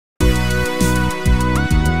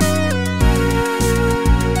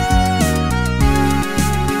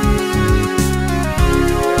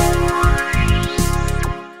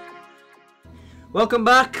Welcome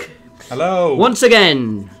back. Hello. Once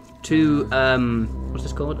again to what's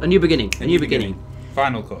this called? A new beginning. A new beginning.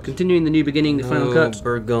 Final cut. Continuing the new beginning, the final cut.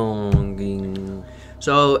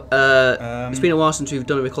 So it's been a while since we've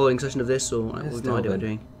done a recording session of this, so we've no idea what we're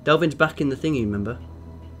doing. Delvin's back in the thingy, remember?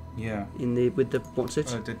 Yeah. In the with the what's it?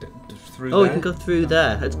 Through oh, there? we can go through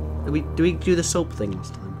there. Do we do the soap thing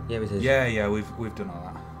last time? Yeah, we did. Yeah, we've done all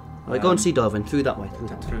that. Right, go and see Delvin through that way.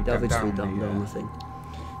 Delvin's through down the thing.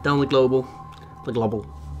 Down the global. The global.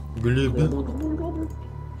 The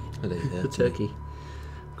turkey.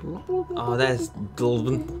 Oh, there's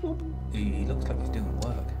Delvin. He looks like he's doing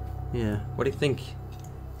work. Yeah. What do you think?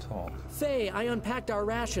 Talk. Faye, I unpacked our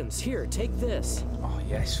rations. Here, take this. Oh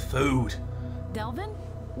yes, food. Delvin,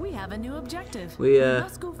 we have a new objective.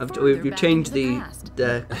 We've changed the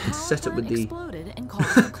setup with the.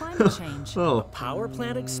 Oh, power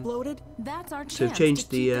plant exploded. That's our chance. So we've changed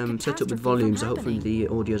the setup with volume, so hopefully the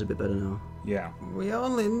audio's a bit better now. Yeah. We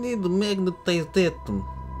only need to magnetize them.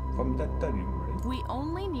 From that we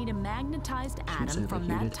only need a magnetized atom from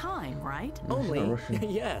that time, right? Only.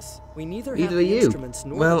 Yes. We neither Either have are you. Instruments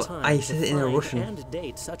nor Well, the time I said it in a to Russian. find and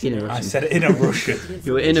date such In a an Russian. I said it in a Russian.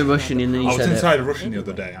 You were in a Russian and then you I was said inside it. a Russian the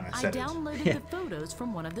other day and I I said it. downloaded the photos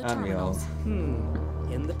from one of the Aren't we all? terminals.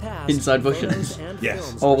 In the past, Inside photos Russians. and Yes.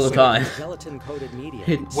 films All were the saved time. in gelatin-coated media.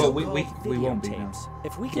 Hints. Well, So-called we won't be now. videotapes.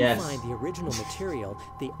 If we can Yes. find the original material,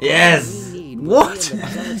 the Yes. only we need What? will be in the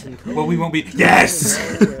gelatin-coated Well, we won't be. media. Yes.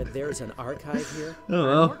 Where there's an archive here. Oh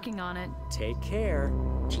well. Working on it. Take care.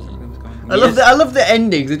 I love the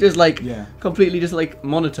endings. They're just like completely just like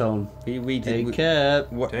monotone. We did. Take care.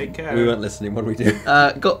 What? Take care. We weren't listening. What do we do?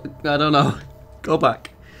 Go. I don't know. Go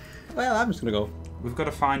back. Well, I'm just gonna go. We've got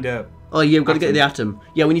to find a. Oh yeah, we've got to get the atom.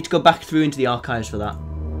 Yeah, we need to go back through into the archives for that.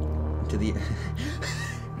 To the.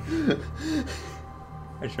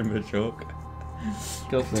 I should have a joke.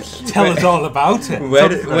 Go for it. Tell us all about it. Where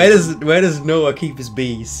does Noah keep his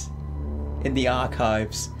bees? In the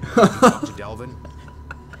archives. To Delvin.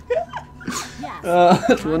 Yes.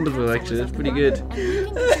 That's wonderful. Actually, that's pretty good.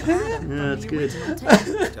 Yeah, that's good.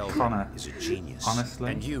 Connor is a genius.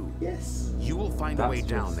 Honestly. And you. Yes. You will find a way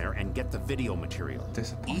That's down just there and get the video material.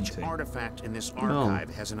 disappointing. Each artifact in this Oh, archive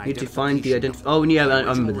has an need to find the identification. Oh yeah, I The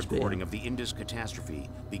remember original this bit. recording of the Indus catastrophe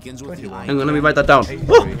begins with the Hang on, let me write that down. I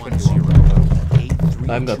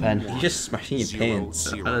haven't got a pen. You're just smashing your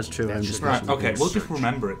pants. That's true. I'm just Right. Okay. We'll just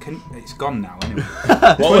remember it. It's gone now. Anyway.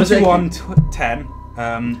 What was it? 21, 10,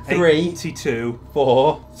 3, 82,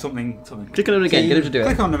 4. something. Click on him again. Get him to do it.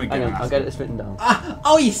 Click on them again. Hang on, I'll get it written down.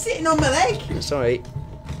 Oh, you're sitting on my leg. Sorry.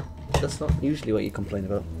 That's not usually what you complain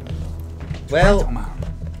about. Well,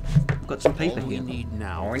 I've got some paper All we here. need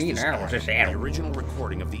now All we is need this now is atom, this the atom. original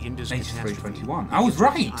recording of the Indus 83, catastrophe. 21. I was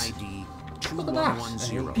right. ID Look at that.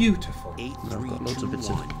 2110. Beautiful. I've got loads of bits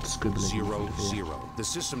of scribbling. 832100. The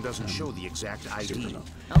system doesn't show the exact ID.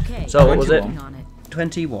 Okay. So what was it? working on it.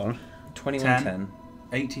 21. 2110.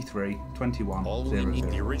 83, 21, All we 00. need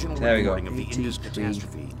the original There we go. recording of the Indus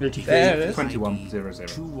catastrophe. There it is. 21, 00.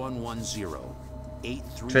 2110.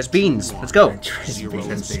 83. Tres beans. Let's go. The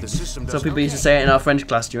system So doesn't people used to say it in our French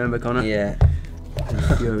class. Do you remember, Connor? Yeah.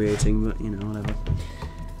 Infuriating, but you know, whatever.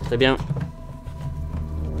 Très bien.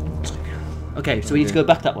 Okay, so we need to go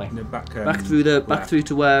back that way. No, back Through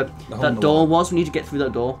to where hole in that the door wall. was. We need to get through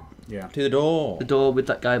that door. Yeah. To the door. The door with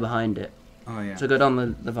that guy behind it. Oh yeah. So go down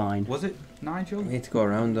the vine. Was it Nigel? We need to go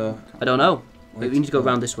around though. I don't know. We need to go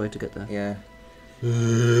around this way to get there. Yeah.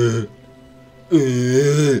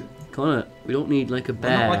 Connor, we don't need like a We're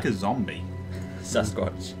bear. not like a zombie.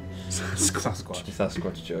 Sasquatch. Sasquatch.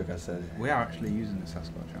 Sasquatch joke, I said. We are actually using the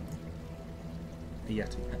Sasquatch. Aren't we? A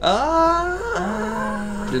Yeti.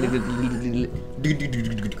 Ah!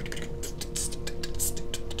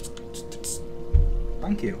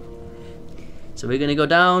 Thank you. So we're gonna go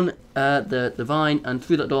down the vine and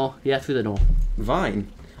through that door. Yeah, through the door.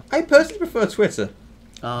 Vine. I personally prefer Twitter.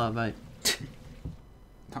 Ah, right.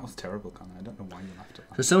 That was terrible, Connor. I don't know why you laughed at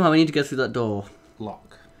So that. somehow we need to get through that door.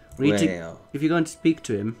 Lock. We need to. Well, If you're going to speak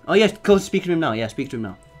to him. Oh yes, go speak to him now. Yeah, speak to him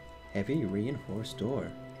now. heavy reinforced door.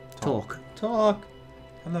 Talk. Talk.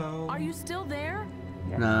 Hello. Are you still there?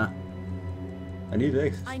 Nah. I need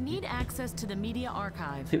eggs. I need access to the media I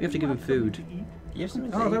archive. think we have to give him food. You have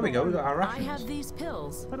something Oh, there we go. We got our I rations. have these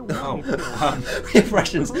pills. Oh. We have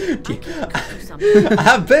rations. I can cook you something. I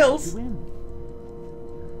have bills.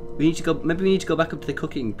 We need to go. Maybe we need to go back up to the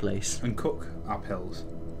cooking place. And cook our pills.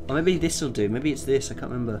 Or maybe this will do. Maybe it's this. I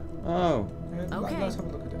can't remember. Oh. Yeah, Okay. Let's have a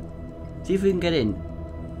look at it. See if we can get in.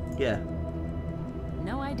 Yeah.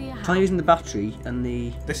 No idea how. Try using the battery and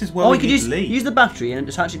the. This is where Oh, we we could need use to leave. the battery and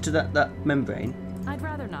attach it to that membrane. I'd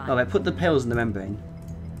rather not. Oh, right. Put the pills in the membrane.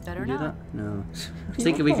 Better Can you do not. that? No. I was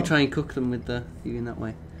thinking we could try and cook them with you in that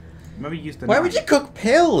way. Maybe use the Why knife. would you cook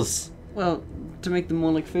pills? Well, to make them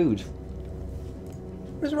more like food.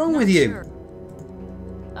 What's wrong Not with you? sure.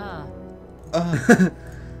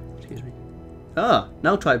 Excuse me. Ah,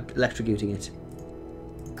 now try electrocuting it.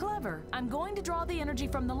 Clever. I'm going to draw the energy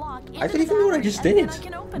from the lock into I don't the even know what I battery, just and then did. I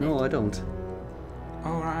can open No, it. I don't.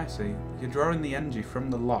 Oh, right, I see. You're drawing the energy from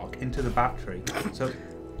the lock into the battery. So,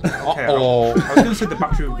 okay, Uh-oh. I was going to say the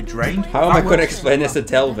battery would be drained. How am I That going to works. explain this to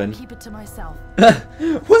Better Telvin? keep it to myself.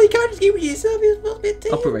 Well, you can't just keep it to yourself. You're supposed to be a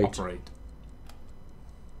team. Operate. Operate.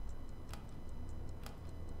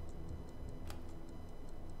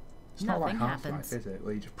 It's not like Nothing Half-Life, happens. is it?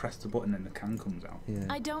 Where you just press the button and the can comes out. Yeah.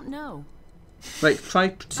 I don't know. Right,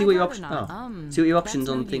 try see I'd what your rather options not. are. See what your options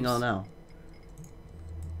that's on no the thing use. are now.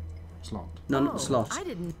 It's locked. No, Oh, slot. I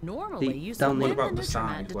didn't normally The- use down it the- when What about the the side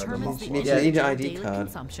Nutrimat where the determines lock the was? Yeah, I need an energy ID daily card.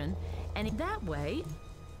 consumption, and in that way,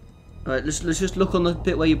 Alright, let's just look on the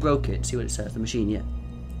bit where you broke it. See what it says. The machine, yeah.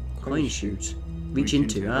 Coin chute. Reach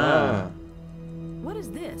into. Ah. what is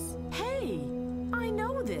this? Hey, I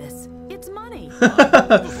know this. It's money.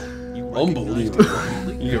 Unbelievable.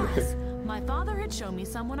 Yes. My father had shown me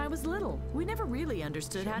some when I was little. We never really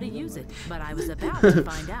understood how to use it, but I was about to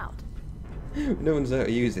find out. No one's how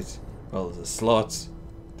to use it. Well, there's a slot.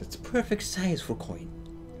 That's perfect size for coin.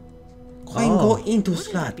 Coin go into Wouldn't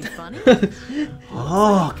slot. that be funny?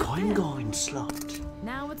 Oh, coin going slot.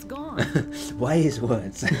 Now it's gone. Wise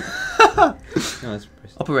words. No, that's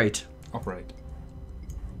Operate. Operate.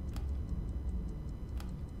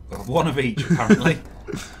 Well, one of each, apparently.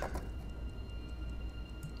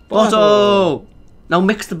 Bottle! Now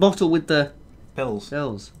mix the bottle with the Pills.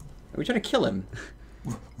 pills. Are we trying to kill him?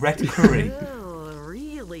 Red curry. Ew,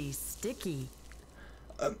 really sticky.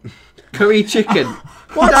 Curry chicken.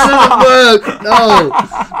 What? That doesn't work! No!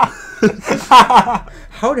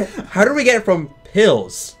 How do we get it from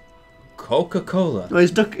pills? Coca-Cola. No,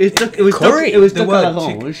 it was Curry. It was The duck word à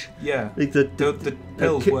chick- l'orange. Yeah. Like The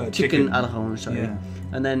pills were chicken à l'orange, sorry. Yeah.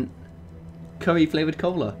 And then curry flavoured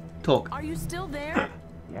cola. Talk. Are you still there?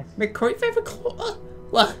 My curry favorite cola.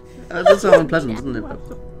 What? That's so unpleasant, isn't it?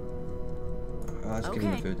 Let's give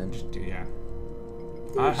him the Okay. food then. Yeah.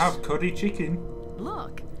 I have curry chicken.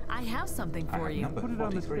 Look, I have something I for have you. number Put it on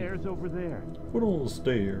the 43. stairs over there. Put on the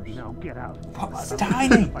stairs. Now get out. What? That's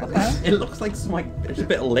tiny. What the hell? It looks like some it's a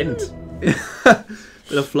bit of lint. Bit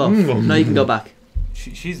of fluff. Now you can go back.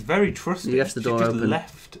 She's very trusting. He left the door she just open.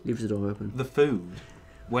 left Leaves the door open. the food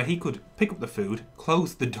where he could pick up the food,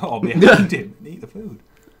 close the door behind him, and eat the food.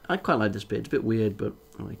 I quite like this bit. It's a bit weird, but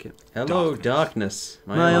I like it. Hello, darkness.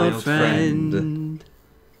 My old old friend.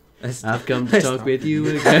 It's- I've come to talk with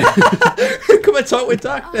you again. Come and talk with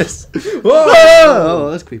darkness. Whoa!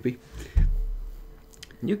 Oh, that's creepy.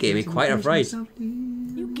 You gave me quite a fright.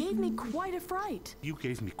 You gave me quite a fright. You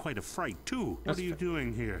gave me quite a fright, too. What are you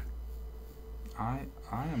doing here? I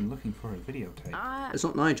am looking for a videotape. It's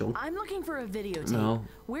not Nigel. I'm looking for a videotape. No.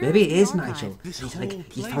 Where Maybe is it the is archive? Nigel. This He's whole like, he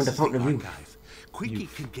place found a is fountain of the youth. archive. Quickie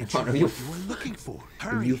can get you fountain what of you youth. were looking for. The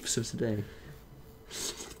Hurry. youths of today.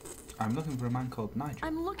 I'm looking for a man called Nigel.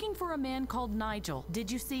 I'm looking for a man called Nigel. Did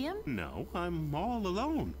you see him? No, I'm all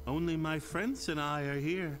alone. Only my friends and I are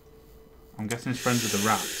here. I'm guessing he's friends with the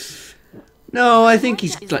rats. No, I think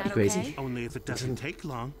he's Is slightly that crazy. okay? Only if it doesn't take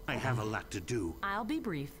long. I have a lot to do. I'll be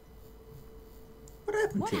brief. What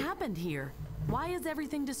happened What to you? happened here? Why is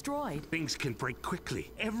everything destroyed? Things can break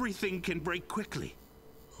quickly. Everything can break quickly.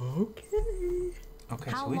 Okay. Okay,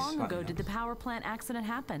 How so he's long slightly ago did the nervous. power plant accident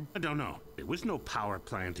happen? I don't know. There was no power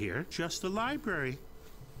plant here, just a library.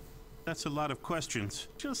 That's a lot of questions.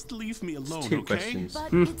 Just leave me alone, Two okay? questions.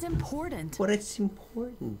 But it's important. But it's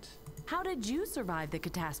important. How did you survive the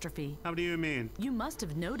catastrophe? How do you mean? You must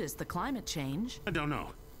have noticed the climate change. I don't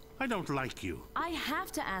know. I don't like you. I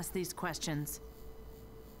have to ask these questions.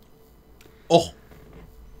 Oh.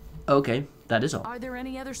 Okay, that is all. Are there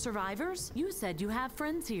any other survivors? You said you have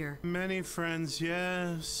friends here. Many friends,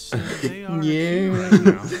 yes. They are Yeah. here right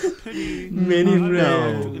now. Pity. Many I'd like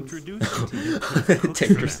friends. to introduce you to you.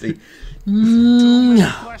 Technically. Too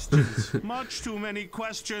many questions. Much too many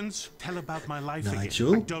questions. Tell about my life Nigel?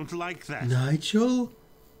 again. I don't like that. Nigel?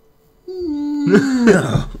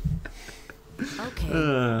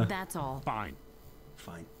 Okay, that's all. Fine.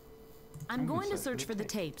 Fine. I'm going to search search for for the the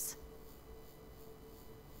tapes.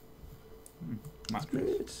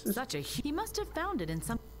 Mattress. Such a he must have found it in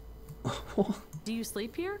some. Do you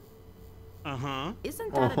sleep here? Uh-huh.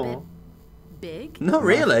 Isn't that a bit big? Not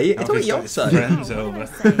really. It's only your Obviously, side. friends Oh, what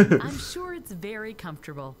over. did I say? I'm sure it's very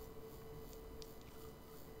comfortable.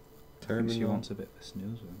 I think she wants a bit of a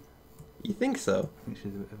snooze room. You think so? I think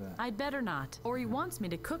she's a bit of a... I'd better not, or he wants me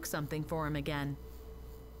to cook something for him again.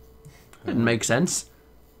 Didn't make sense.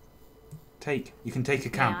 You can take a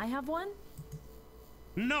May can. I have one?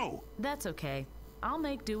 No! That's okay. I'll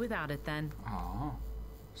make do without it then. Aww.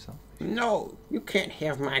 Selfish. No, you can't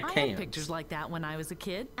have my I had pictures like that when I was a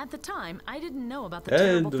kid. At the time, I didn't know about the End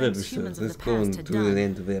terrible of things episode. humans of Let's the go on past had to done. the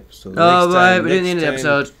end of the episode. Oh, Next right, time, we're doing the end of the next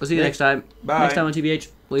time. episode. We'll see you next time. Bye. Next time on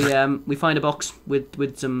TBH, we find a box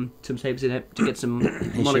with some tapes in it to get some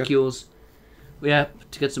molecules. Yeah,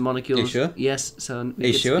 to get some molecules. You sure? Yes, son. Are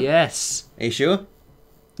you sure? Yes. Are you sure?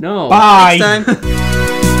 No. Bye! Next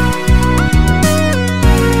time.